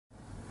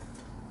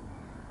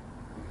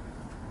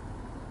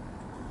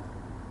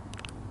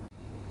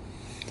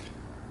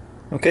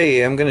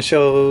Okay, I'm going to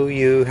show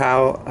you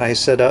how I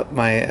set up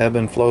my ebb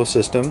and flow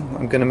system.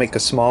 I'm going to make a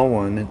small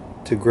one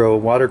to grow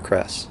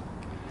watercress.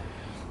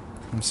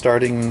 I'm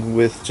starting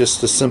with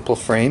just a simple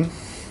frame,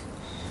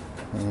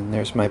 and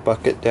there's my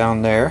bucket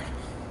down there.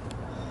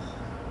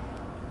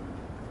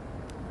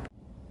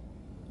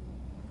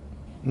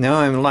 Now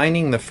I'm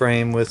lining the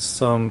frame with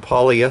some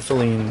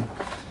polyethylene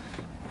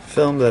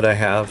film that I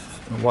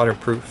have,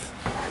 waterproof.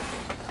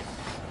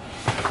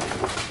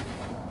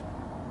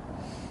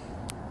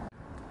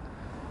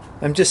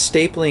 I'm just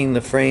stapling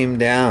the frame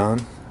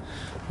down,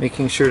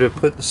 making sure to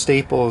put the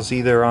staples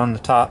either on the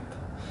top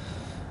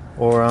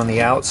or on the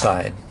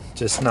outside,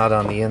 just not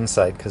on the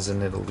inside because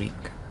then it'll leak.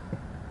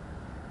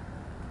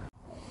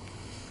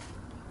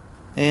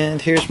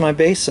 And here's my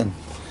basin.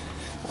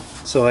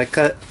 So I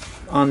cut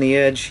on the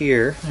edge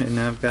here, and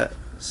I've got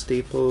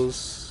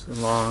staples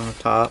along the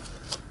top.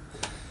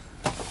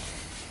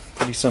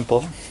 Pretty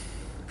simple.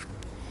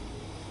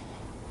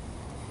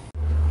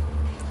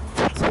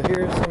 So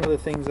here's some of the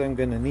things I'm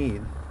going to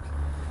need.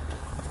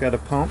 I've got a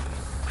pump.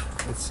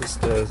 It's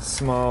just a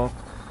small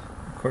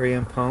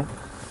aquarium pump.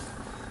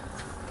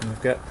 And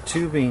I've got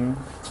tubing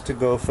to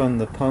go from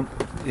the pump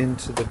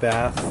into the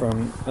bath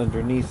from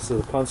underneath. So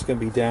the pump's going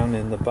to be down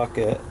in the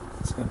bucket.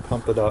 It's going to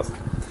pump it up.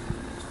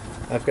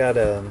 I've got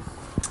an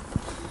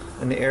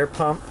air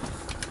pump,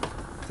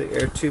 the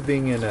air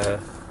tubing in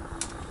a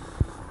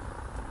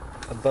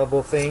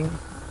bubble thing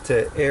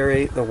to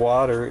aerate the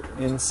water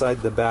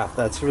inside the bath.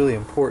 That's really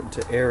important,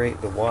 to aerate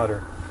the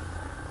water.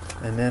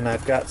 And then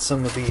I've got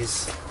some of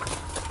these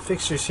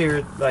fixtures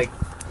here,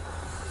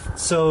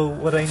 so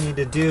what I need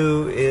to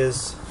do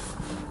is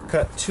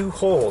cut two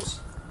holes.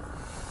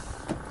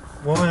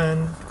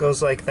 One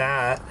goes like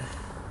that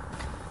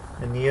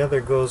and the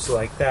other goes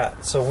like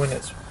that. So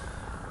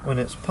when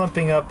it's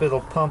pumping up,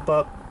 it'll pump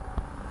up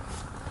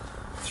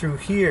through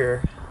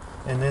here,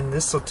 and then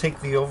this will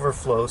take the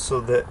overflow so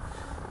that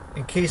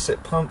in case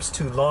it pumps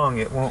too long,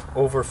 it won't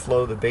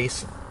overflow the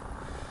basin.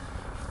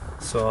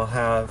 So I'll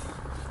have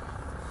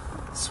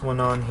this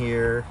one on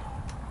here,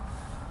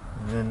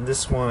 and then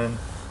this one,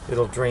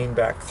 it'll drain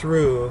back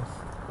through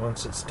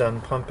once it's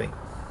done pumping.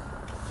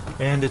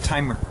 And a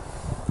timer.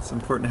 It's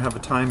important to have a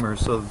timer,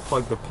 so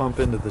plug the pump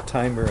into the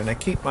timer, and I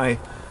keep my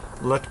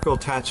electrical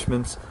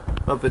attachments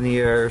up in the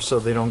air so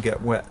they don't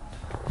get wet.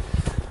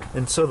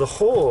 And so the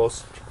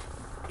holes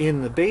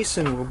in the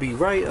basin will be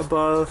right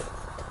above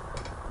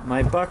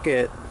my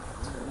bucket,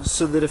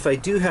 so that if I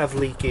do have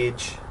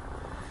leakage,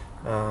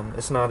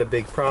 it's not a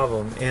big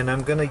problem. And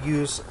I'm going to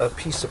use a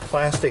piece of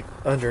plastic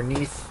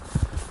underneath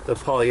the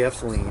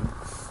polyethylene.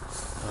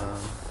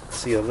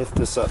 See, I'll lift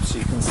this up so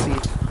you can see.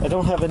 I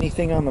don't have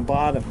anything on the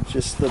bottom,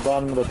 just the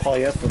bottom of the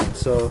polyethylene,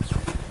 so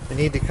I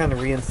need to kind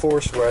of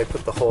reinforce where I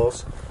put the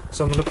holes.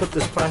 So I'm going to put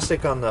this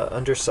plastic on the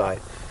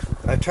underside.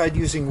 I've tried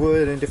using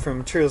wood and different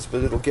materials,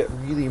 but it'll get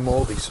really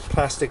moldy, so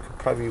plastic would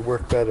probably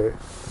work better.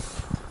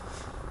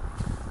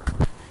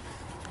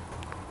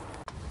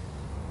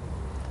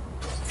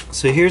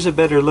 So here's a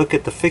better look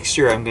at the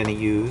fixture I'm going to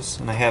use,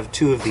 and I have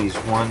two of these,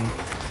 one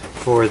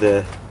for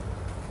the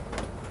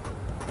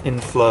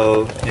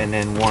inflow and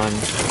then one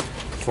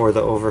for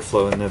the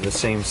overflow, and they're the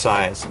same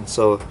size. And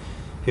so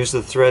here's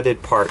the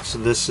threaded part, so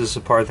this is the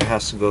part that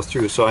has to go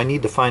through. So I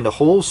need to find a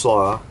hole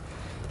saw.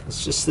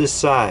 It's just this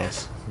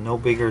size, no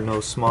bigger,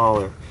 no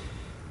smaller.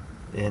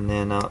 And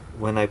then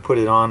when I put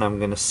it on, I'm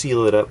going to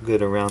seal it up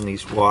good around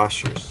these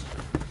washers.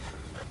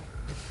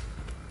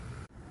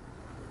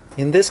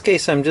 In this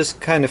case, I'm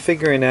just kind of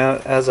figuring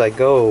out as I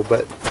go,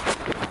 but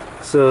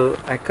so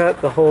I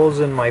cut the holes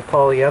in my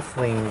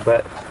polyethylene,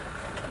 but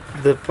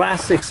the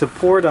plastic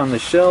support on the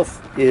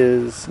shelf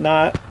is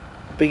not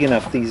big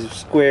enough, these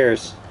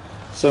squares.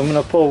 So I'm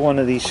going to pull one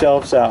of these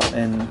shelves out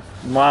and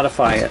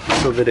modify it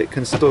so that it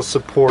can still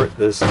support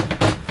this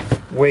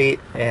weight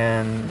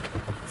and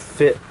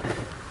fit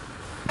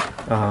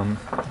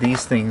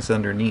these things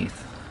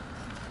underneath,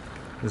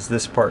 because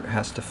this part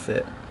has to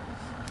fit.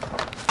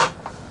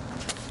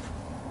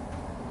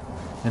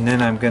 And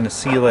then I'm going to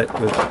seal it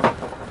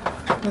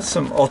with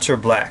some ultra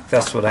black.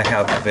 That's what I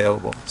have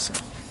available.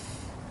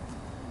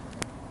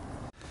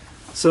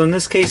 So in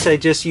this case, I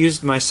just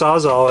used my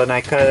Sawzall and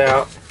I cut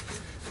out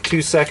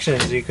two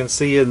sections. You can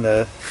see in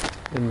the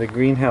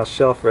greenhouse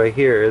shelf right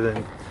here.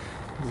 Then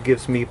it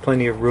gives me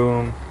plenty of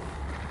room,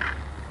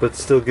 but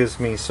still gives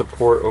me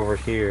support over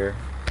here.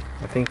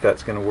 I think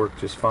that's going to work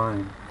just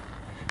fine.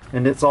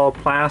 And it's all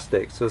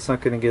plastic, so it's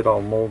not going to get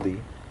all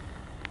moldy.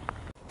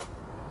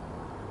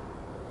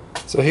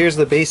 So here's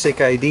the basic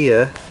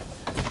idea.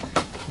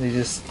 They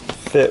just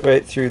fit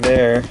right through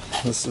there.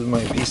 This is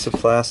my piece of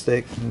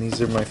plastic, and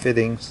these are my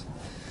fittings.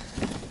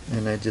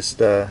 And I just,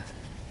 I'm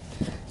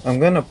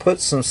going to put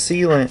some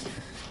sealant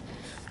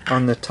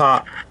on the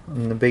top,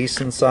 on the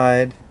basin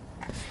side,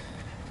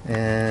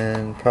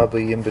 and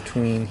probably in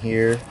between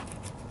here.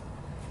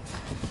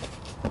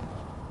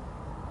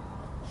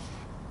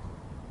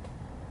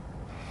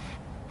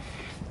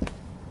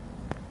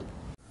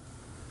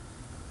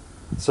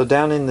 So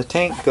down in the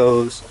tank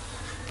goes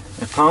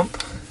a pump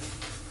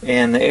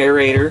and the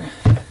aerator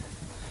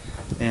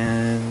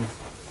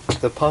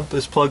the pump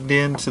is plugged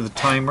into the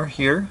timer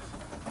here.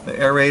 The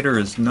aerator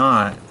is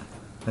not.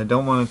 I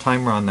don't want a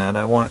timer on that.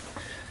 I want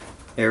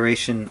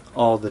aeration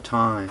all the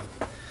time.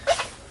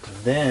 And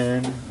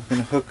then I'm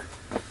going to hook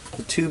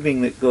the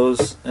tubing that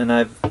goes, and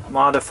I've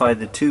modified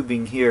the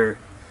tubing here,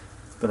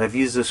 but I've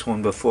used this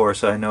one before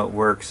so I know it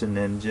works, and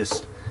then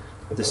just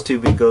this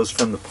tubing goes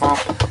from the pump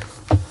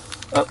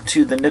up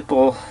to the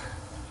nipple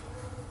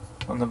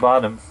on the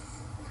bottom.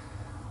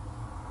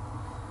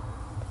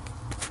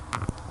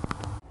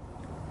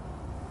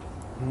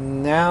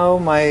 Now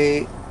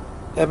my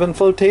ebb and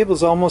flow table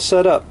is almost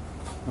set up.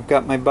 I've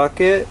got my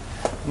bucket,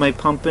 my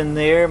pump in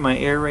there, my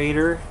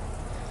aerator.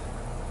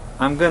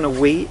 I'm going to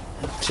wait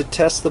to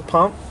test the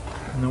pump.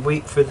 I'm going to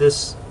wait for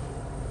this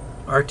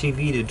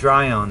RTV to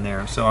dry on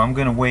there. So I'm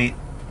going to wait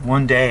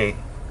one day,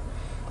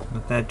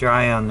 let that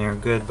dry on there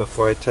good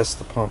before I test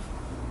the pump.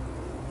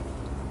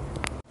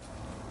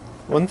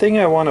 One thing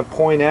I want to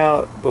point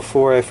out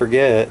before I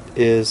forget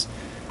is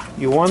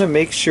you want to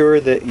make sure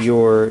that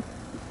your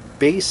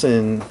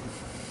basin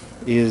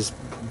is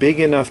big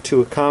enough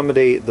to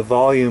accommodate the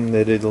volume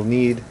that it'll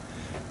need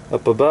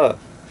up above,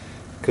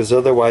 because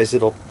otherwise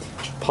it'll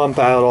pump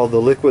out all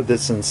the liquid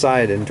that's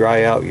inside and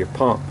dry out your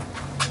pump.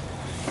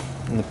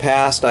 In the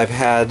past I've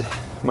had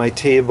my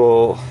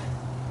table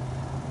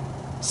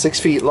 6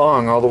 feet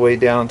long all the way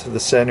down to the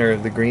center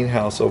of the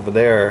greenhouse over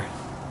there,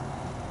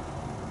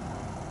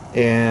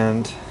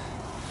 and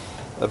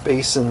a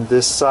basin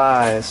this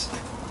size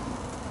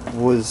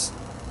was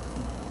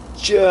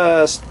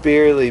just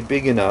barely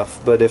big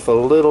enough, but if a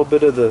little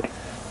bit of the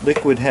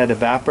liquid had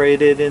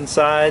evaporated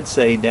inside,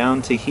 say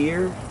down to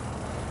here,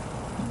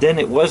 then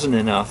it wasn't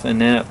enough,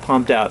 and then it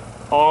pumped out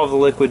all the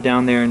liquid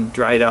down there and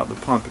dried out the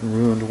pump and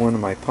ruined one of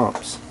my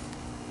pumps.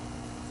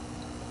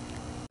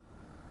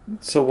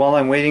 So while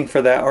I'm waiting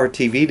for that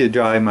RTV to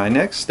dry, my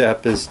next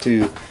step is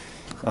to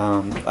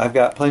I've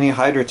got plenty of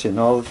hydrogen.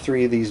 All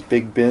 3 of these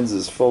big bins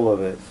is full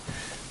of it.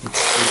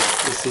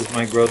 This is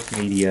my growth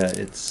media.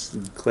 It's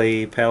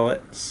clay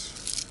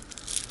pellets,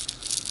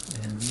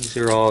 and these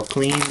are all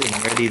cleaned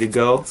and ready to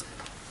go.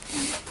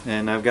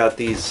 And I've got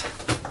these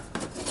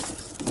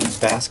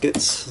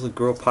baskets, the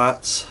grow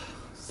pots,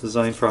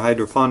 designed for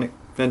hydroponic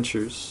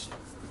ventures,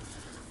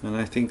 and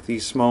I think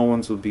these small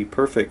ones would be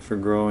perfect for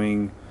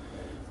growing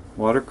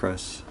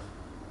watercress.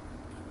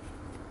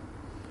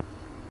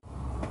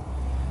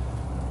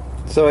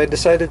 So I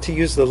decided to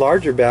use the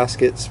larger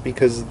baskets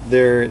because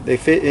they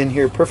fit in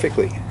here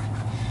perfectly.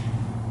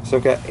 So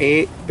I've got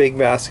 8 big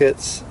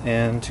baskets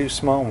and 2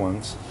 small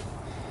ones,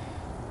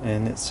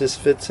 and it just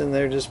fits in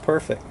there just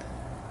perfect.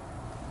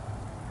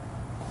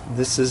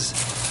 This is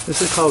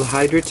called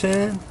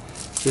hydrogen.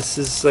 This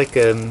is like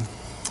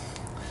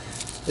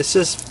it's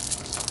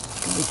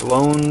just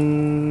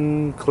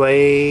blown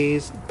clay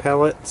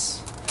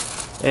pellets,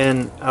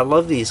 and I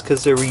love these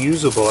because they're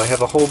reusable. I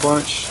have a whole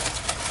bunch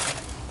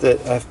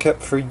that I've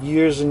kept for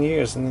years and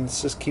years, and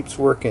this just keeps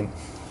working.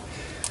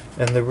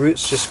 And the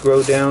roots just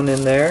grow down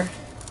in there,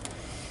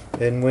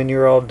 and when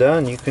you're all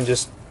done you can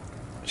just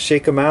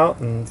shake them out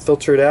and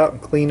filter it out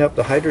and clean up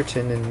the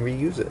hydrogen and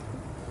reuse it.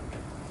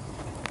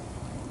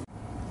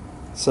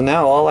 So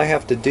now all I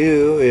have to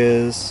do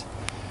is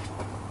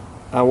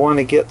I want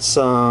to get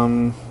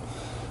some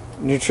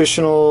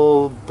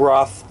nutritional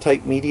broth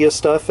type media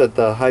stuff at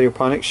the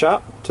hydroponic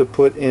shop to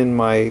put in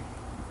my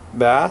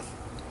bath,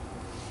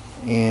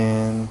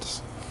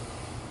 and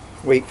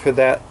wait for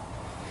that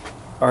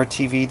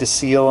RTV to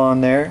seal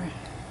on there,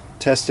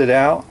 test it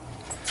out,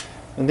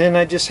 and then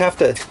I just have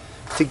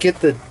to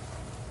get the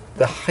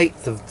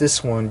height of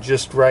this one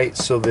just right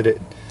so that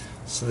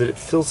it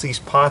fills these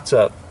pots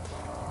up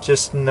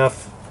just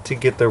enough to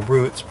get the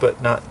roots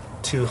but not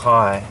too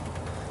high.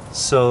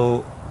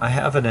 So I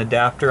have an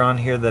adapter on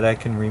here that I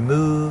can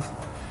remove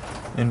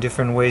in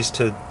different ways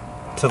to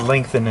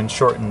lengthen and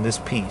shorten this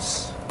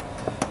piece.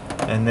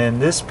 And then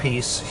this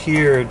piece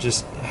here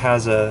just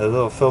has a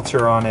little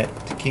filter on it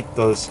to keep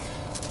those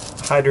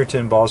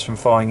hydrogen balls from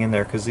falling in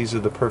there, because these are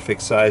the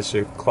perfect size.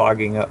 They're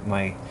clogging up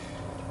my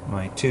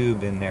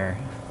tube in there.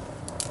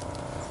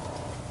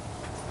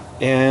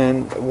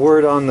 And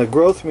word on the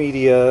growth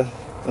media,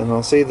 and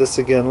I'll say this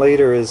again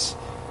later, is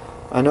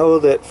I know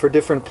that for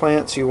different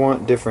plants you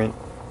want different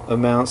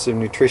amounts of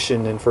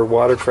nutrition, and for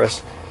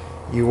watercress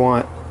you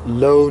want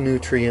low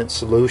nutrient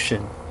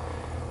solution.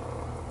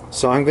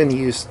 So I'm going to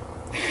use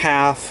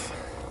half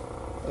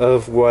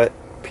of what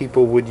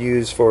people would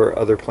use for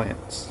other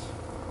plants.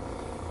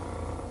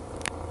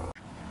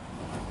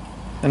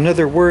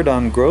 Another word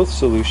on growth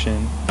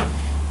solution.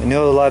 I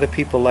know a lot of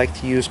people like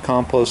to use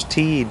compost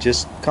tea,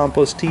 just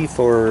compost tea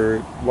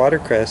for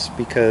watercress,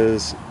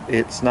 because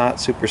it's not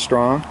super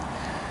strong.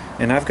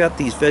 And I've got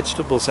these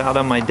vegetables out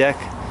on my deck,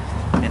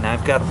 and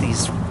I've got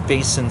these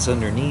basins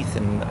underneath,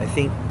 and I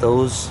think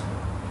those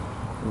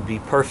would be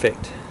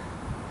perfect,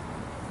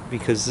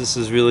 because this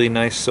is really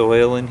nice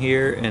soil in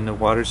here and the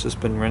water's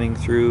just been running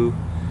through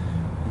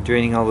and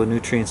draining all the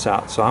nutrients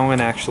out. So I'm going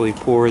to actually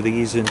pour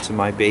these into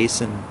my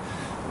basin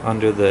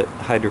under the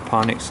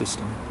hydroponic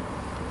system.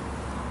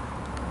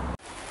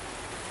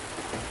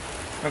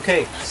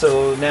 Okay,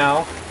 so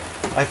now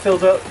I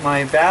filled up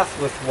my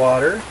bath with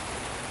water,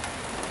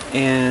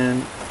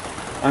 and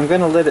I'm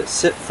going to let it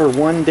sit for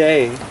 1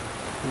 day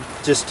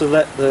just to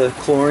let the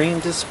chlorine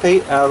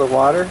dissipate out of the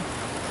water.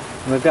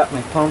 And I've got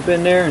my pump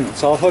in there and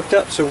it's all hooked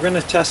up, so we're going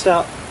to test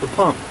out the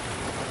pump.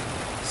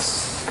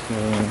 So,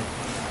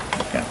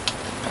 got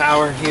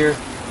power here,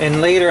 and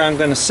later I'm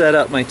going to set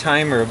up my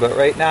timer, but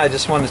right now I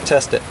just want to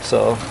test it.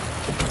 So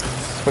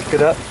hook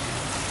it up.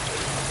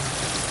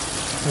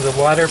 The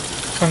water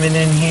coming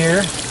in here,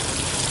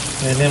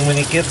 and then when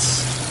it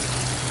gets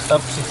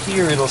up to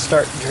here it'll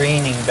start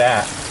draining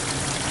back.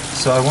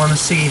 So I want to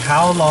see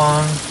how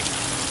long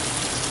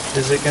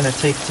is it going to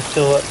take to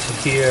fill up to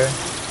here,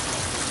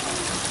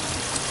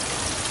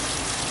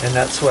 and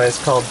that's why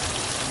it's called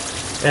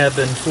ebb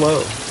and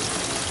flow.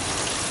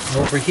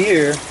 And over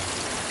here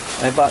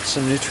I bought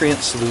some nutrient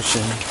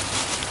solution,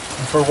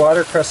 and for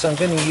watercress I'm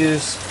going to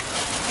use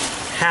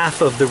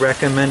half of the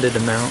recommended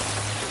amount.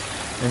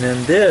 And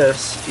then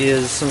this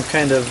is some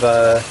kind of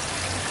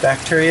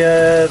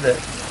bacteria that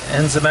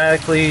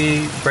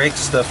enzymatically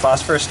breaks the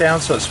phosphorus down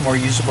so it's more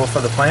usable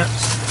for the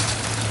plants.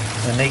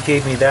 And they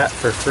gave me that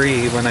for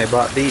free when I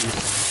bought these.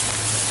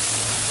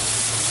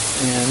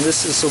 And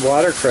this is the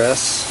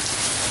watercress.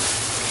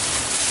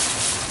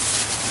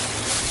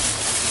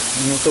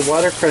 And with the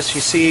watercress,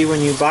 you see when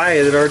you buy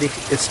it,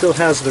 it still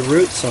has the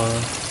roots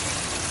on.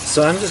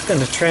 So I'm just going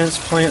to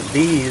transplant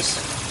these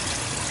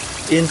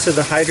into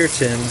the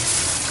hydroton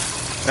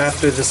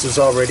after this is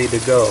all ready to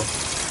go.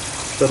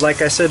 But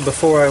like I said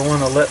before, I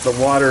want to let the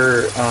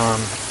water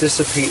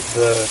dissipate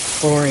the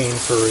chlorine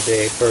for a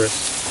day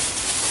first.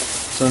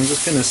 So I'm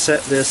just going to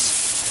set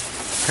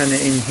this kind of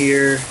in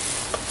here,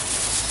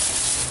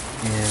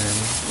 and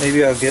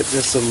maybe I'll get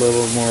this a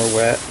little more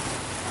wet.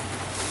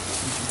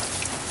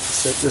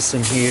 Set this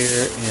in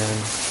here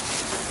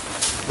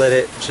and let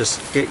it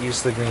just get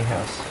used to the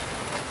greenhouse.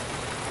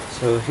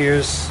 So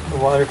here's the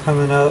water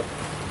coming up,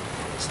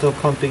 still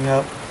pumping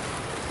up.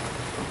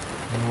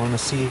 I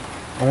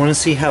want to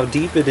see how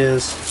deep it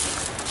is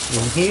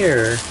in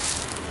here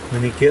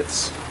when it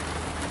gets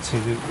to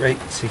right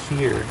to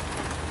here.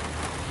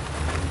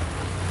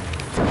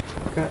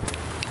 Okay,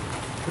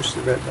 push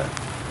the red button.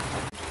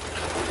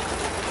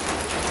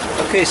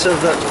 Okay, so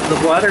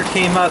the water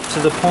came up to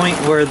the point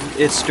where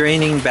it's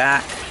draining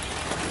back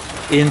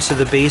into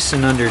the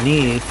basin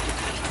underneath,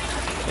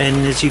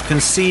 and as you can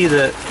see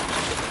the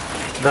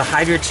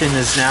hydrogen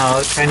is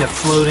now kind of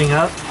floating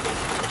up,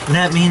 and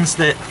that means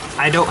that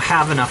I don't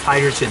have enough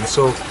hydrogen,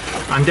 so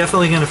I'm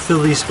definitely going to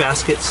fill these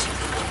baskets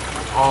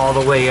all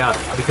the way up,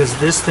 because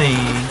this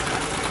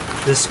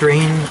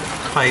drain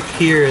pipe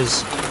here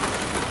is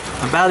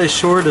about as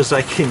short as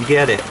I can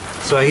get it.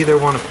 So I either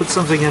want to put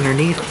something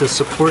underneath to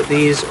support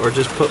these or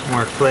just put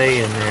more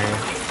clay in there.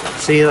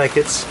 See, like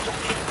it's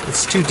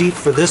too deep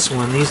for this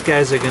one. These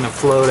guys are going to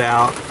float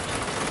out,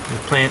 and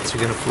the plants are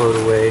going to float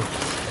away.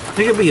 I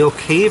think it'd be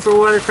okay for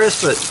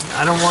watercress, but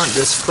I don't want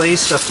this clay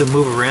stuff to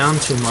move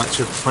around too much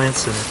with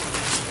plants in it.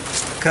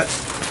 Cut.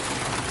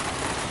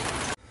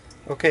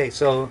 Okay,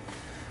 so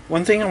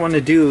one thing I want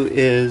to do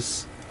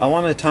is I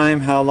want to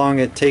time how long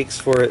it takes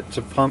for it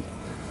to pump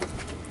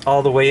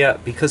all the way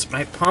up, because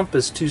my pump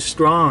is too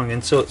strong,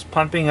 and so it's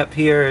pumping up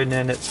here and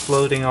then it's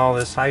floating all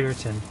this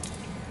hydrogen.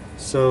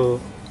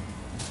 So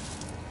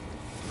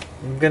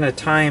I'm gonna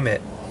time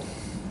it.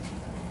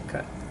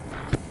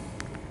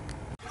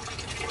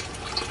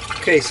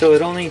 Okay, so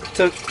it only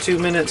took 2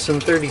 minutes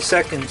and 30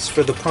 seconds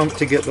for the pump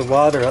to get the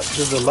water up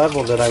to the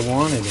level that I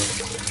wanted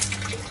it.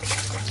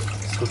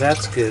 So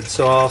that's good.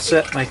 So I'll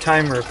set my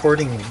timer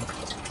accordingly.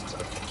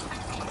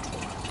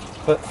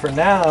 But for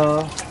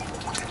now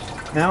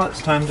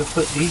it's time to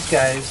put these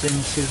guys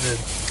into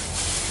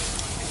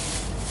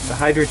the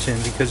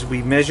hydrogen, because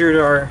we measured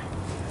our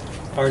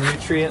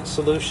nutrient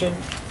solution.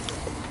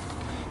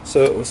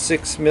 So it was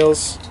 6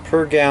 mils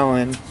per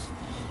gallon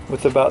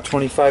with about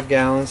 25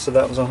 gallons, so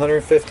that was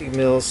 150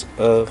 mils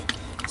of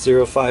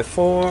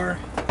 054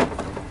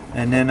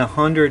 and then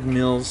 100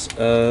 mils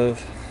of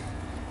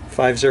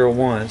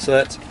 501. So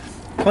that's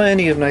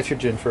plenty of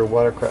nitrogen for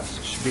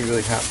watercress. Should be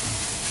really happy.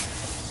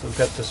 So we've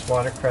got this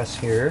watercress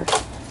here,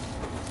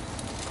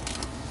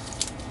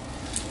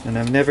 and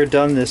I've never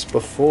done this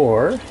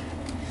before,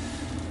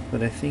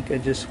 but I think I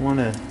just want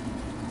to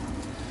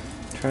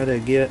try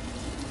to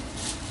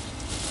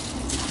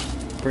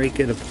break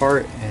it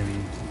apart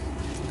and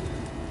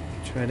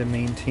try to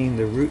maintain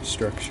the root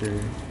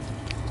structure.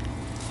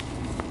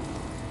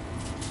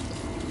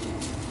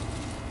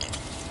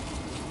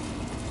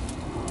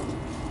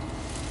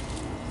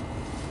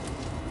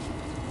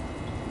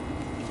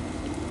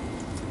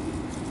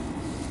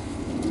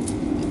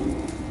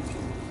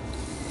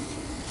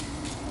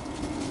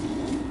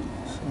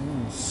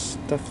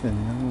 Stuff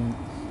in.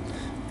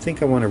 I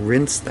think I want to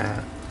rinse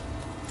that.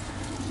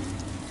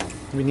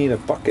 We need a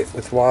bucket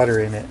with water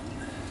in it.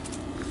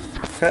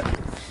 Cut.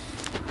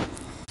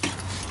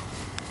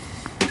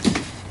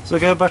 So I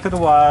got a bucket of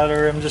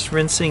water. I'm just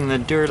rinsing the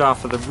dirt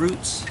off of the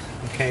roots.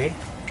 Okay.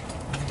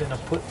 I'm gonna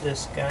put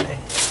this guy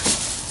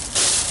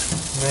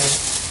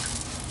right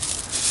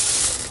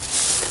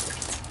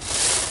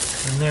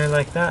in there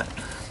like that.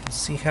 Let's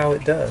see how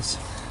it does.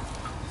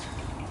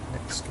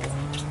 Next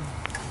one.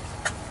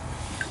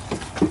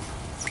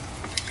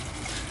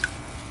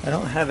 I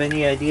don't have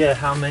any idea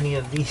how many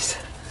of these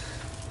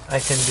I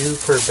can do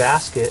per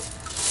basket.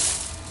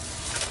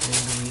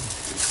 Maybe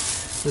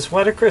this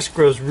watercress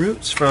grows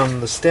roots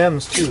from the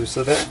stems too,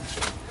 so that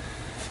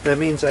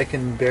means I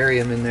can bury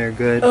them in there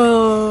good.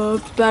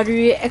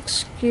 Battery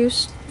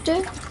excuse.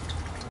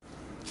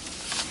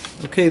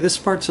 Okay, this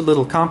part's a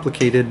little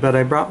complicated, but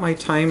I brought my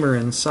timer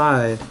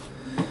inside,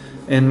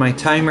 and my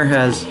timer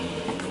has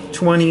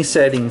 20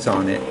 settings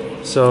on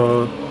it.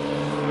 So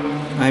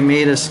I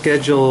made a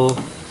schedule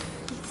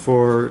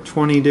for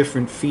 20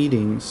 different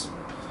feedings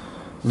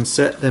and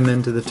set them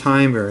into the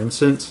timer. And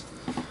since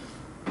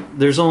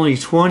there's only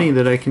 20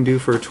 that I can do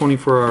for a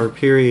 24-hour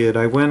period,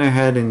 I went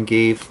ahead and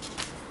gave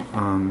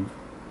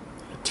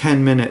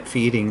 10-minute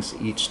feedings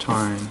each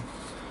time,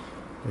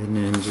 and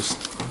then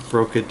just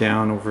broke it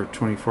down over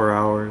 24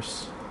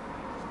 hours.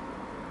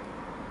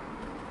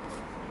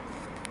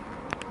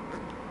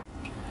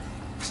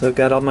 So I've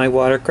got all my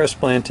watercress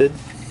planted.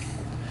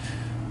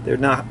 They're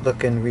not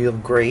looking real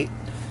great,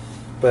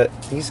 but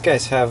these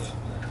guys have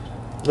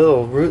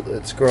little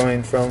rootlets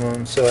growing from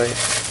them, so I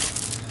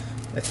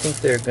think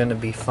they're going to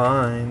be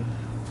fine.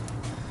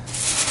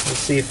 We'll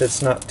see if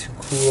it's not too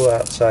cool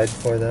outside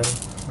for them.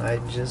 I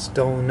just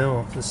don't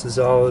know. This is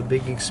all a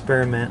big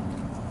experiment.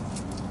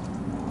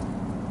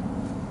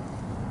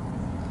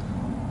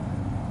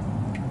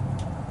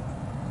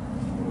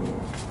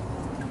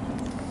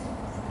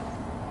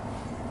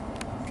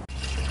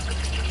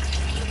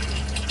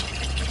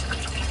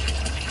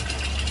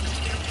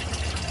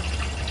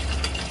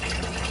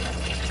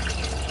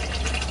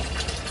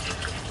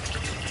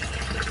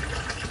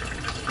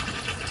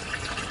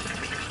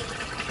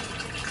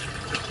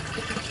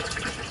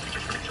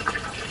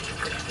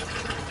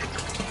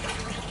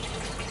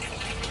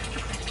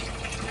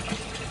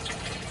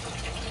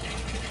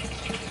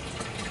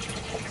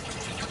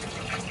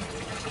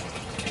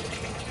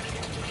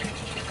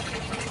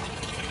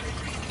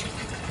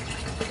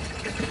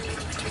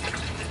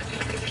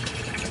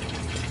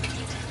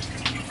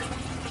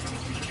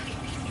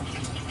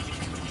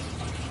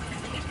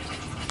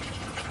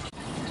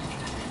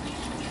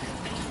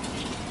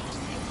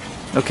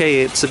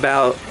 Okay, it's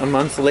about a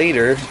month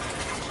later.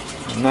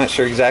 I'm not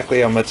sure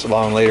exactly how much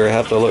long later, I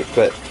have to look,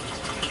 but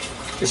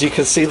as you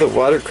can see, the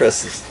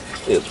watercress,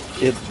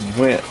 it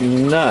went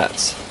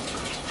nuts.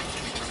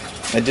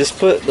 I just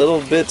put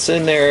little bits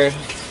in there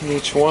in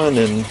each one,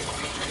 and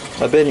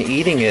I've been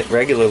eating it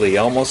regularly,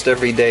 almost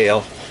every day.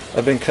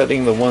 I've been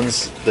cutting the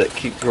ones that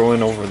keep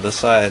growing over the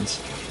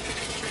sides.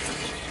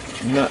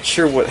 I'm not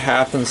sure what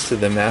happens to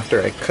them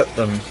after I cut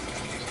them.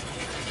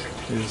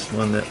 There's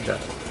one that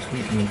got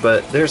eaten,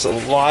 but there's a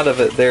lot of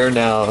it there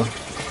now.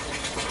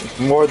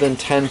 More than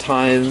 10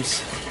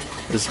 times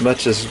as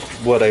much as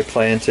what I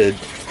planted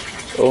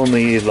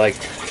only like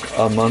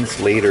a month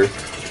later.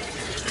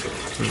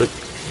 Look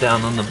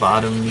down on the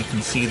bottom, you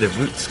can see the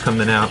roots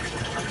coming out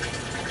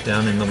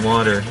down in the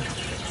water.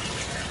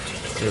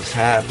 Just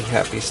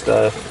happy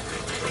stuff.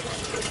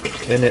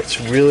 And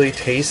it's really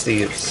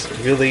tasty. It's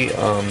really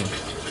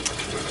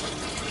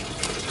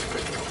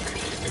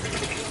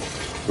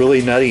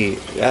really nutty.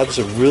 It adds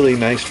a really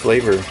nice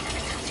flavor.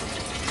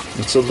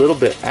 It's a little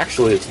bit,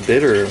 actually it's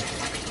bitter.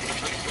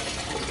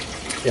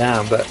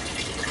 Yeah, but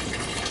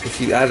if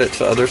you add it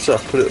to other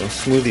stuff, put it in a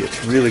smoothie,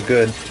 it's really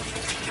good.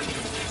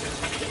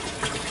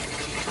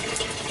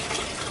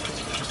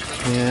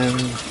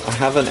 And I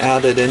haven't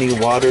added any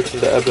water to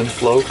the ebb and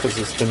flow because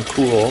it's been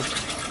cool.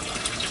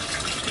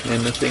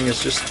 And the thing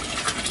is just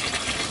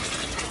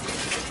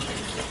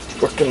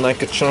working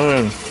like a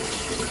charm.